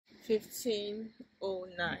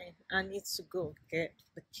15:09. I need to go get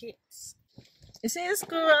the kids. You see,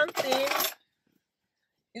 school run thing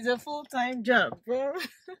is a full-time job, bro.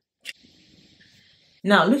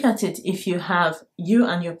 Now look at it. If you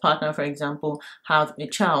and your partner, for example, have a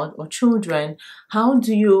child or children, how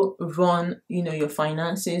do you run, your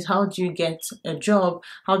finances? How do you get a job?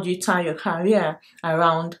 How do you tie your career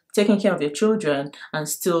around taking care of your children and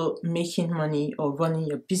still making money or running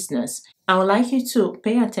your business? I would like you to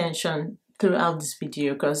pay attention throughout this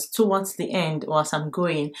video, because towards the end, or as I'm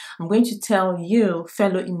going to tell you,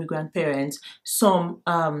 fellow immigrant parents, some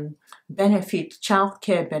child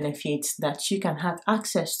care benefits that you can have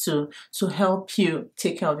access to help you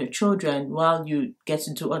take care of your children while you get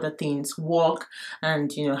to do other things, work,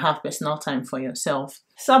 and have personal time for yourself.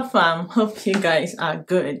 Sup fam, hope you guys are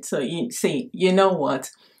good. So you know what,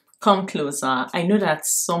 come closer. I know that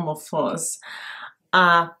some of us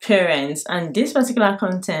are parents, and this particular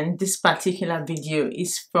content, this particular video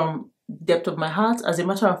is from depth of my heart. As a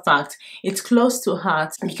matter of fact, it's close to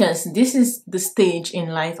heart because this is the stage in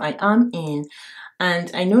life I am in, and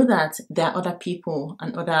I know that there are other people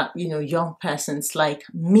and other young persons like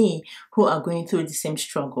me who are going through the same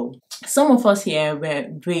struggle. Some of us here were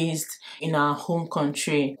raised in our home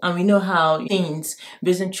country, and we know how things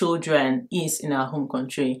raising children is in our home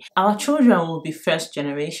country. Our children will be first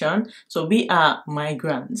generation, so we are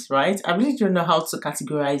migrants, right? I really don't know how to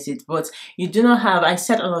categorize it, but you do not have, I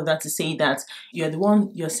said all of that to say that you're the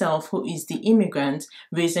one yourself who is the immigrant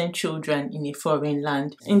raising children in a foreign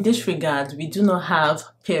land. In this regard, we do not have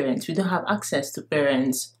parents, we don't have access to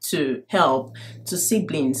parents to help, to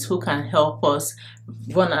siblings who can help us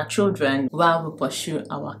run our children while we pursue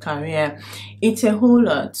our career. It's a whole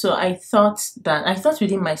lot. So I thought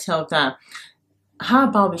within myself that how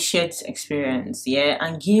about we share this experience,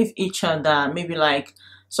 and give each other maybe like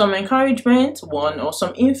some encouragement, or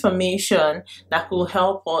some information that will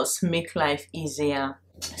help us make life easier.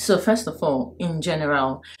 So first of all, in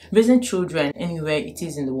general, raising children anywhere it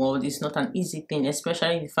is in the world is not an easy thing,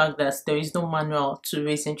 especially the fact that there is no manual to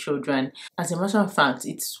raising children. As a matter of fact,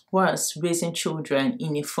 it's worse raising children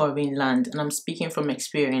in a foreign land, and I'm speaking from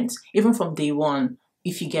experience. Even from day one,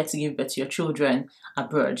 if you get to give birth to your children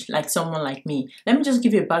abroad, like someone like me. Let me just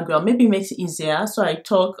give you a background. Maybe it makes it easier, so I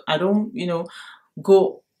don't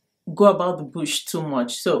go about the bush too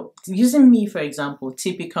much. So using me for example,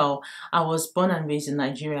 typical, I was born and raised in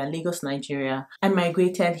Nigeria, Lagos, Nigeria. I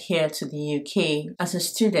migrated here to the UK as a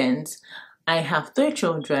student. I have 3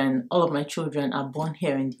 children. All of my children are born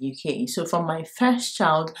here in the UK. So from my first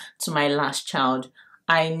child to my last child,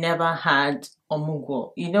 I never had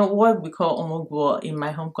omugwo. What we call omugwo in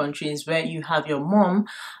my home country is where you have your mom,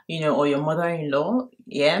 or your mother-in-law,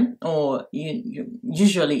 or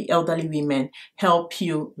usually elderly women help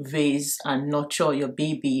you raise and nurture your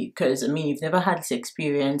baby, because you've never had this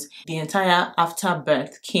experience. The entire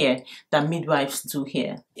afterbirth care that midwives do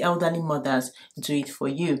here, elderly mothers do it for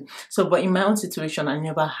you. So but in my own situation, I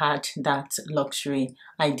never had that luxury.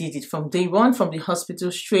 I did it from day one, from the hospital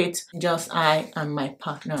straight, just I and my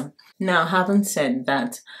partner. Now, having said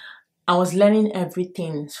that, I was learning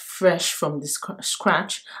everything fresh from the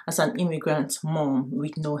scratch as an immigrant mom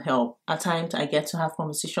with no help. At times, I get to have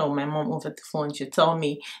conversation with my mom over the phone. She'll tell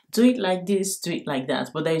me, do it like this, do it like that.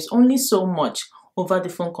 But there is only so much over the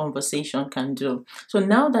phone conversation can do. So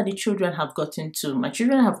now that the children have gotten to, my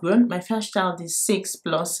children have grown. My first child is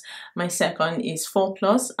 6+, my second is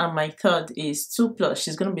 4+, and my third is 2+.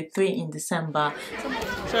 She's going to be 3 in December.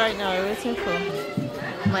 So right now we're waiting for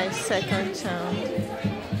my second child.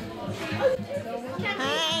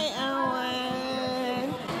 Hi,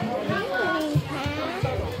 Owen.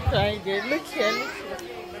 Very good. Look here.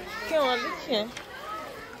 Come on, look here.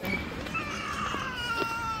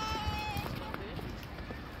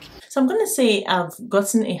 So I'm going to say I've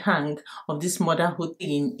gotten a hang of this motherhood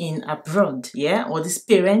thing in abroad, or this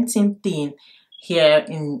parenting thing here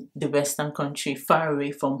in the Western country, far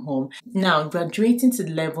away from home. Now, graduating to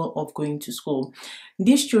the level of going to school.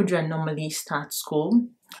 These children normally start school.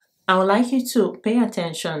 I would like you to pay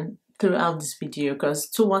attention throughout this video, because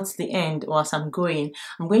towards the end, or as I'm going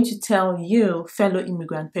to tell you, fellow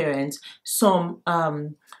immigrant parents, some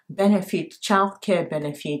child care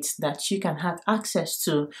benefits that you can have access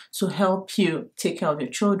to help you take care of your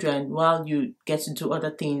children while you get to do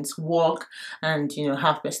other things, work, and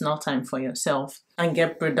have personal time for yourself and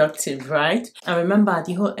get productive, right? And remember,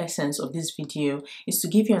 the whole essence of this video is to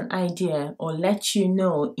give you an idea or let you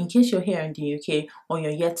know, in case you're here in the UK or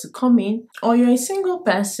you're yet to come in, or you're a single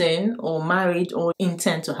person or married or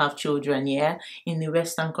intend to have children in the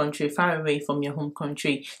Western country, far away from your home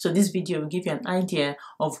country. So this video will give you an idea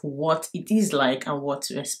of what it is like and what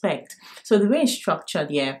to expect. So the way it's structured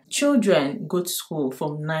here, children go to school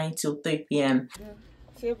from 9 till 3 p.m.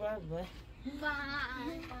 Say bye bye.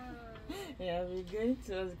 Bye. Yeah, we're going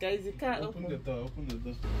to us, guys. You can't open the door. Open the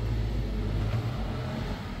door.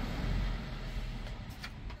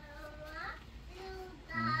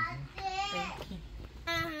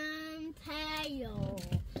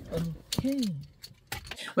 Okay.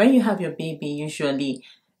 When you have your baby, usually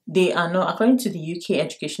they are not, according to the UK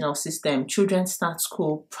educational system, children start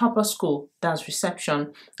school, proper school, that's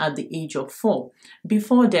reception, at the age of 4.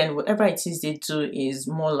 Before then, whatever it is they do is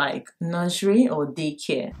more like nursery or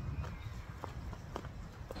daycare.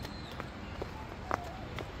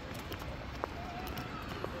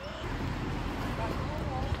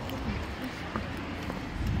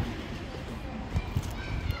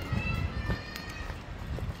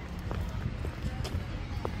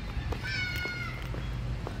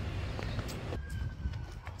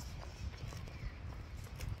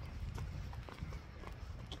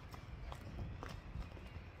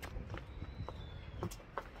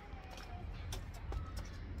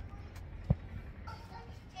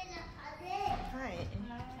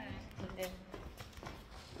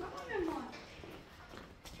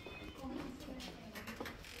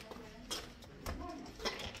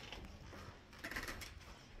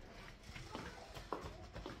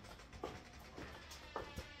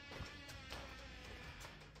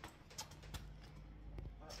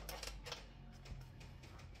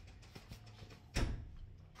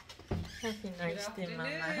 Have a nice day, Mama.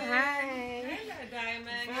 Hi. Hello,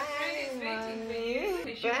 Diamond. Bye, Mommy.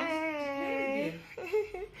 Bye.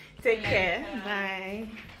 Take care. Bye.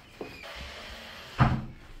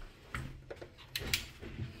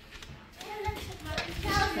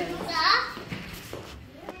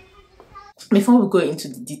 Before we go into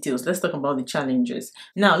the details, let's talk about the challenges.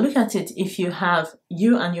 Now, look at it. If you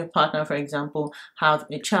and your partner, for example, have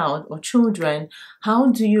a child or children,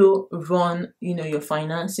 how do you run, your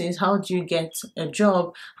finances? How do you get a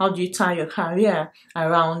job? How do you tie your career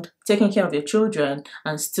around taking care of your children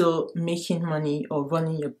and still making money or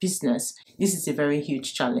running your business? This is a very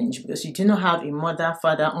huge challenge because you do not have a mother,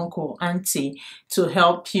 father, uncle, auntie to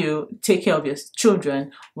help you take care of your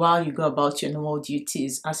children while you go about your normal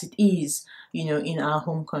duties as it is, in our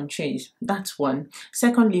home countries. That's one.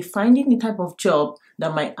 Secondly, finding the type of job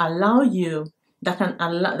that might allow you, that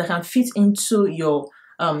can fit into your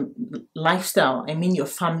lifestyle. I mean your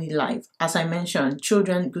family life. As I mentioned,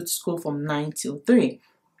 children go to school from 9 till 3.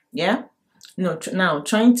 Yeah? Now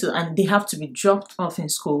and they have to be dropped off in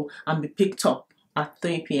school and be picked up at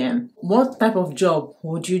 3 p.m. What type of job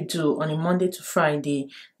would you do on a Monday to Friday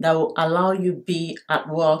that will allow you be at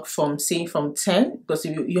work from 10, because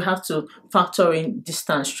you have to factor in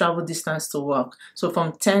travel distance to work. So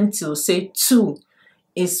from 10 till say 2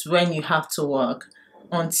 is when you have to work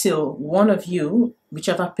until one of you,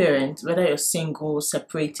 whichever parent, whether you're single,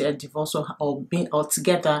 separated, divorced, or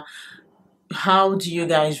together, how do you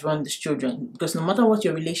guys run these children? Because no matter what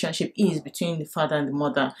your relationship is between the father and the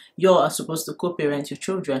mother, you are supposed to co-parent your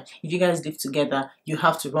children. If you guys live together, you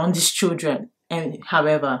have to run these children. And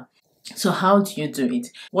however, so how do you do it?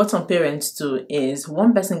 What some parents do is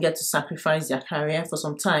one person gets to sacrifice their career for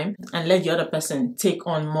some time and let the other person take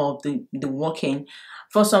on more of the working.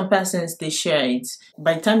 For some persons, they share it.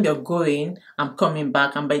 By the time you're going, I'm coming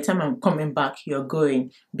back. And by the time I'm coming back, you're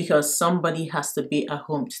going. Because somebody has to be at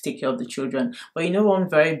home to take care of the children. But one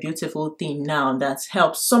very beautiful thing now that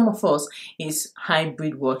helps some of us is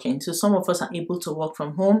hybrid working. So some of us are able to work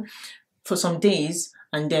from home for some days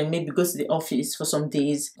and then maybe go to the office for some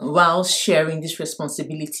days while sharing this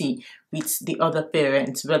responsibility with the other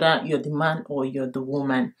parent, whether you're the man or you're the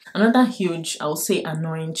woman. Another huge, I would say,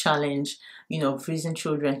 annoying challenge of raising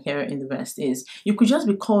children here in the West is you could just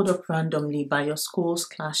be called up randomly by your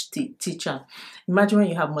school/teacher. Imagine when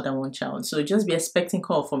you have more than one child. So just be expecting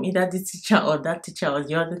call from either the teacher or that teacher or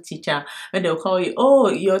the other teacher, when they'll call you, oh,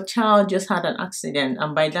 your child just had an accident.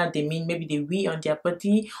 And by that, they mean maybe they wee on their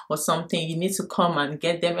body or something. You need to come and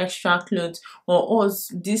get them extra clothes or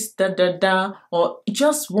this, or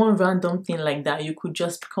just one random thing like that. You could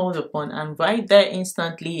just be called upon, and right there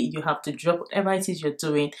instantly, you have to drop whatever it is you're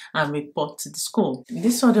doing and report to the school.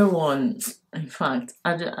 This other one, in fact,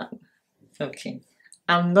 okay.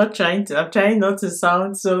 I'm trying not to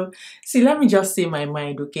sound so. See, let me just say my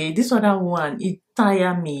mind, okay? This other one, it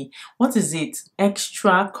tire me. What is it?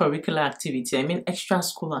 Extracurricular activity. I mean, extra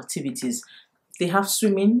school activities. they have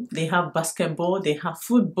swimming, they have basketball, they have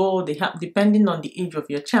football, they have, depending on the age of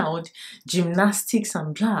your child, gymnastics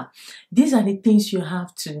and blah. These are the things you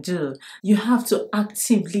have to do. You have to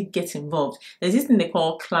actively get involved. There's this thing they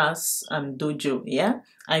call class dojo, yeah?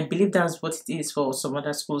 I believe that's what it is for some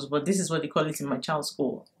other schools, but this is what they call it in my child's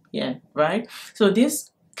school, yeah, right? So this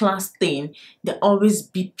class thing, they're always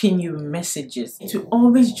beeping you messages to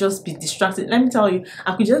always just be distracted. Let me tell you,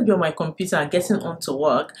 I could just be on my computer getting on to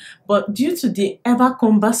work, but due to the ever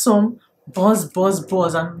cumbersome buzz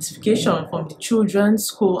and notification from the children's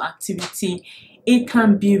school activity, it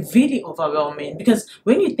can be really overwhelming. Because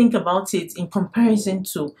when you think about it in comparison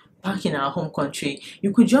to back in our home country,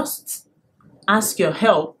 you could just ask your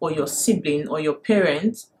help or your sibling or your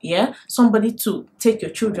parent, yeah, somebody to take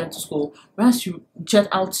your children to school, whereas you jet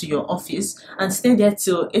out to your office and stay there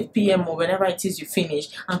till 8 p.m. or whenever it is you finish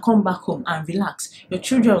and come back home and relax. Your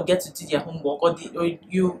children will get to do their homework, or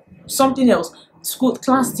you something else, school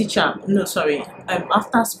class teacher, no sorry,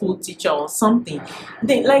 after school teacher or something.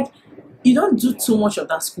 They like, you don't do too much of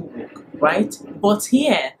that schoolwork, right? But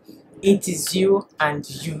here it is you and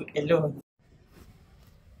you alone.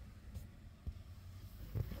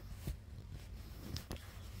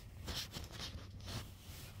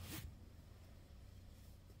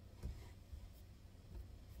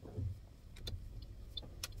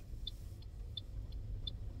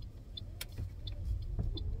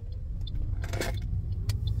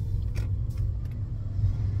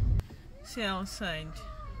 See outside,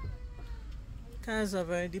 cars have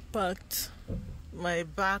already parked. My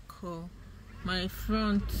back, my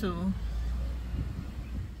front too.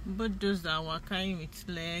 Both those that were carrying with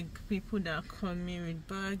leg, people that are coming with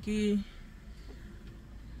baggy,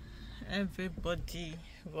 everybody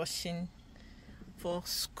rushing for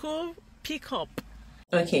school pickup.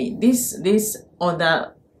 Okay, this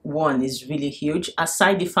other one is really huge.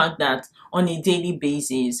 Aside the fact that on a daily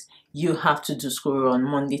basis you have to do school run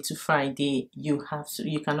Monday to Friday, you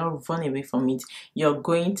cannot run away from it. You're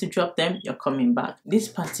going to drop them, you're coming back. This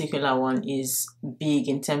particular one is big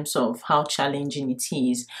in terms of how challenging it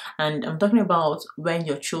is, and I'm talking about when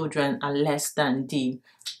your children are less than the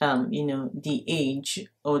the age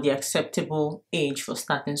or the acceptable age for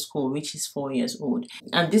starting school, which is 4 years old.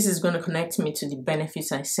 And this is going to connect me to the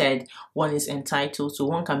benefits I said one is entitled to.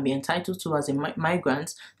 One can be entitled to as a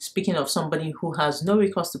migrant. Speaking of somebody who has no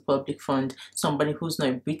recourse to public fund, somebody who's not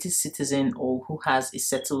a British citizen or who has a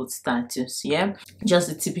settled status, yeah, just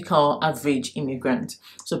the typical average immigrant.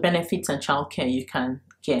 So benefits and childcare you can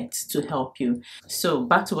get to help you. So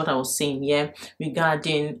back to what I was saying, yeah,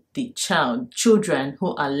 regarding the children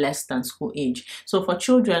who are less than school age. So for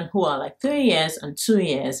children who are like 3 years and 2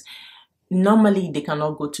 years, normally they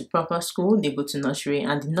cannot go to proper school, they go to nursery,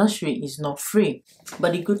 and the nursery is not free.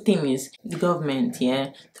 But the good thing is the government,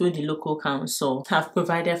 yeah, through the local council, have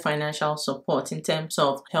provided financial support in terms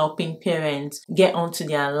of helping parents get onto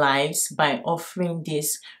their lives by offering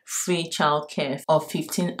this free childcare of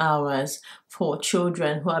 15 hours for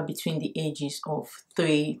children who are between the ages of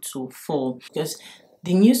 3 to 4. Because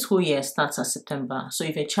the new school year starts at September. So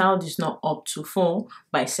if a child is not up to 4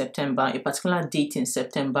 by September, a particular date in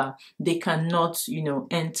September, they cannot,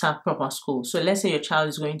 enter proper school. So let's say your child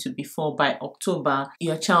is going to be 4 by October,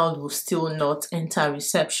 your child will still not enter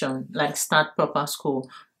reception, like start proper school.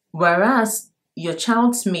 Whereas your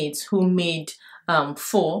child's mates who made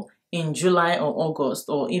 4 in July or August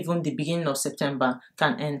or even the beginning of September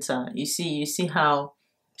can enter. You see how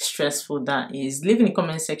stressful that is. Leave in the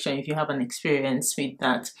comment section if you have an experience with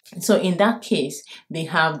that. So in that case, they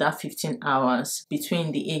have that 15 hours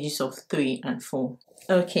between the ages of 3 and 4.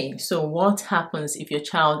 Okay, so what happens if your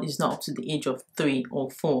child is not up to the age of 3 or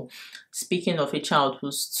 4? Speaking of a child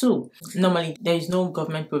who's 2, normally there is no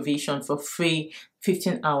government provision for free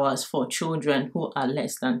 15 hours for children who are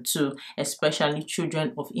less than 2, especially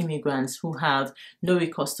children of immigrants who have no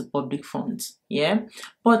recourse to public funds. Yeah,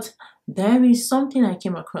 but there is something I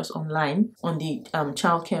came across online on the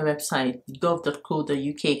childcare website,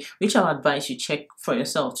 gov.co.uk, which I would advise you check for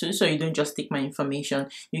yourself too, so you don't just take my information,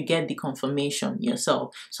 you get the confirmation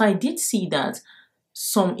yourself. So I did see that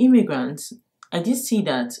some immigrants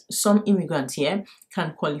here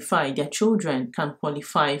can qualify, their children can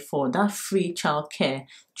qualify for that free childcare.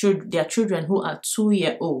 Their children who are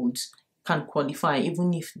 2-year-olds can qualify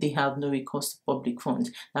even if they have no recourse to public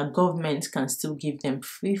funds. The government can still give them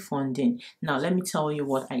free funding. Now let me tell you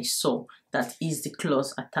what I saw that is the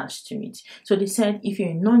clause attached to it. So they said if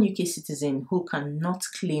you're a non-UK citizen who cannot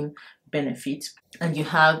claim benefit and you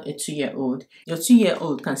have a 2-year-old, your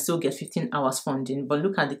 2-year-old can still get 15 hours funding. But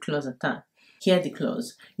look at the clause attached. Hear the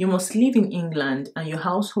clause. You must live in England and your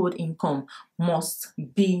household income must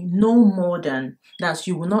be no more than, that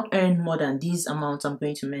you will not earn more than these amounts I'm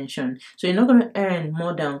going to mention. So you're not going to earn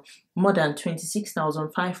more than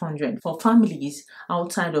 26,500 for families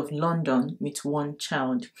outside of London with one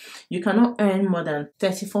child. You cannot earn more than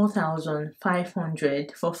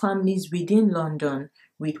 34,500 for families within London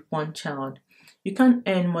with one child. You can't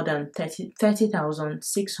earn more than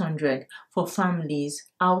 30,600 for families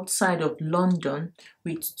outside of London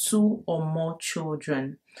with 2 or more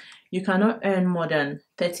children. You cannot earn more than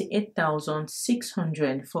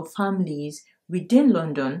 38,600 for families within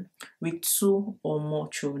London with 2 or more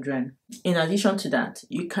children. In addition to that,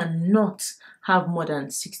 you cannot have more than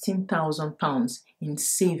 £16,000 in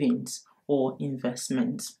savings or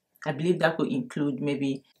investments. I believe that could include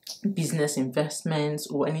maybe business investments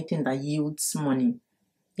or anything that yields money.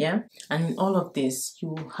 Yeah, and in all of this,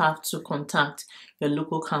 you have to contact your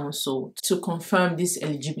local council to confirm this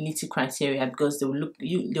eligibility criteria, because they will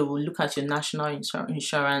look at your national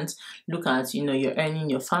insurance, look at your earning,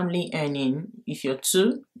 your family earning. If you're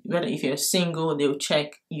two, whether if you're single, they'll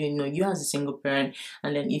check you as a single parent,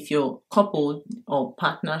 and then if you're coupled or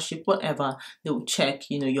partnership, whatever, they'll check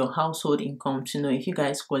your household income to know if you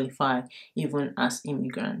guys qualify even as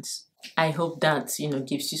immigrants. I hope that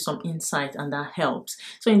gives you some insight and that helps.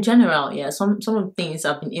 So in general, yeah, some of the things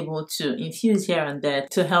I've been able to infuse here and there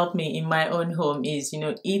to help me in my own home is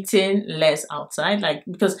eating less outside, like,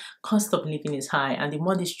 because cost of living is high, and the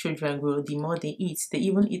more these children grow, the more they eat. They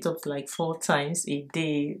even eat up to like 4 times a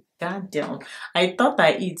day. God damn. I thought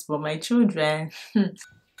I eat, but my children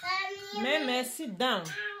Meme, sit down.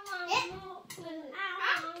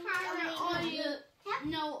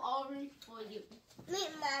 No orange for you.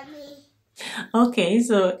 Okay,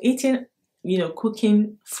 so eating,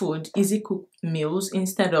 cooking food, easy cooked meals,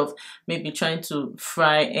 instead of maybe trying to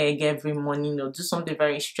fry egg every morning or do something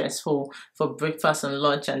very stressful for breakfast and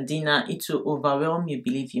lunch and dinner, it will overwhelm you,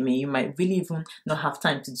 believe you me. You might really even not have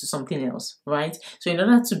time to do something else, right? So in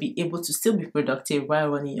order to be able to still be productive while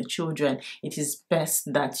running your children, it is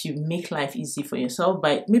best that you make life easy for yourself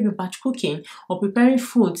by maybe batch cooking or preparing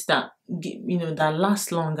foods that that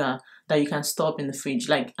last longer, that you can store up in the fridge.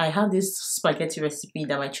 Like, I have this spaghetti recipe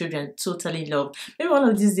that my children totally love. Maybe one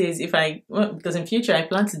of these days, because in future I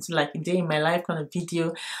plan to do like a day in my life kind of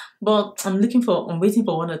video, but I'm waiting for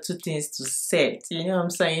 1 or 2 things to set, you know what I'm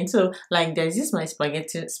saying? So like, there's this my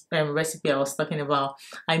spaghetti recipe I was talking about.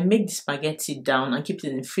 I make the spaghetti down and keep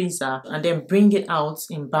it in the freezer, and then bring it out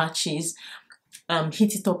in batches.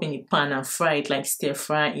 Heat it up in a pan and fry it, like stir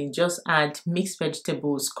fry it. Just add mixed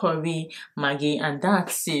vegetables, curry, maggi, and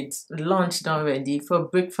that's it. Lunch done ready. For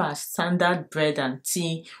breakfast, standard bread and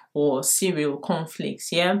tea or cereal,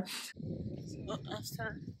 cornflakes. Yeah. So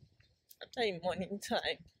after a morning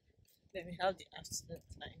time, then we have the afternoon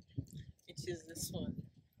time, which is this one.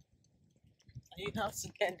 And you have to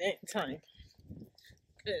get there in time,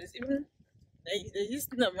 because even there's this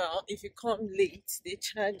thing about, if you come late, they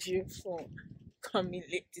charge you for coming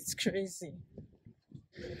late. It's crazy.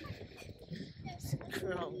 It's a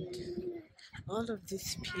crowd. All of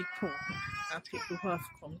these people are people who have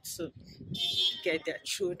come to get their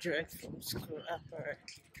children from school,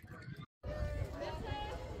 apparently.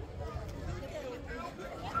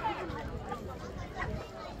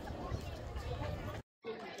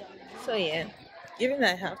 So yeah, given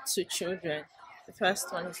I have 2 children, the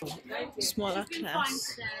first one is a smaller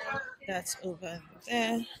class, that's over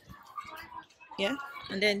there. Yeah,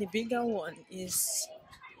 and then the bigger one is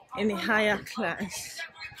in a higher class.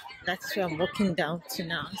 That's where I'm walking down to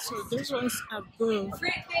now. So those ones above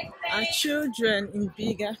are children in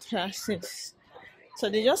bigger classes. So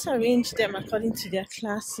they just arrange them according to their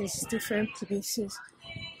classes, different places.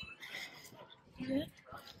 Yeah,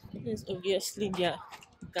 this is obviously their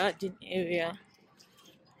garden area.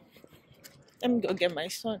 Let me go get my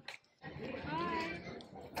son.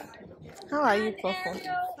 How are you, Papa?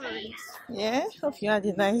 Fine. Yeah, hope you had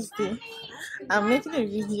a nice day. I'm making a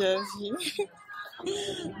video of you.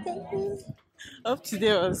 Hope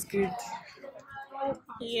today was good.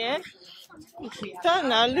 Yeah. Turn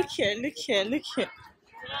now, look here, look here, look here.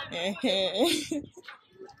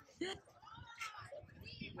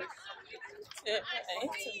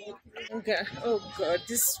 Oh God,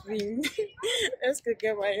 this wind. Let's go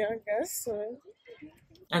get my younger son.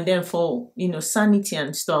 And then for sanity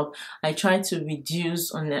and stuff, I try to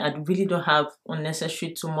reduce on I really don't have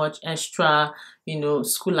unnecessary too much extra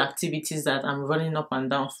school activities that I'm running up and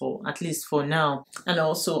down for, at least for now. And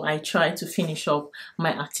also I try to finish up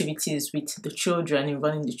my activities with the children,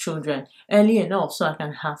 involving the children early enough so I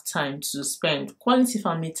can have time to spend quality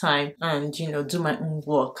family time and do my own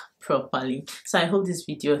work properly. So I hope this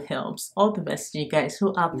video helps. All the best to you guys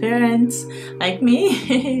who are parents like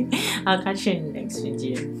me. I'll catch you in the next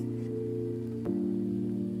video.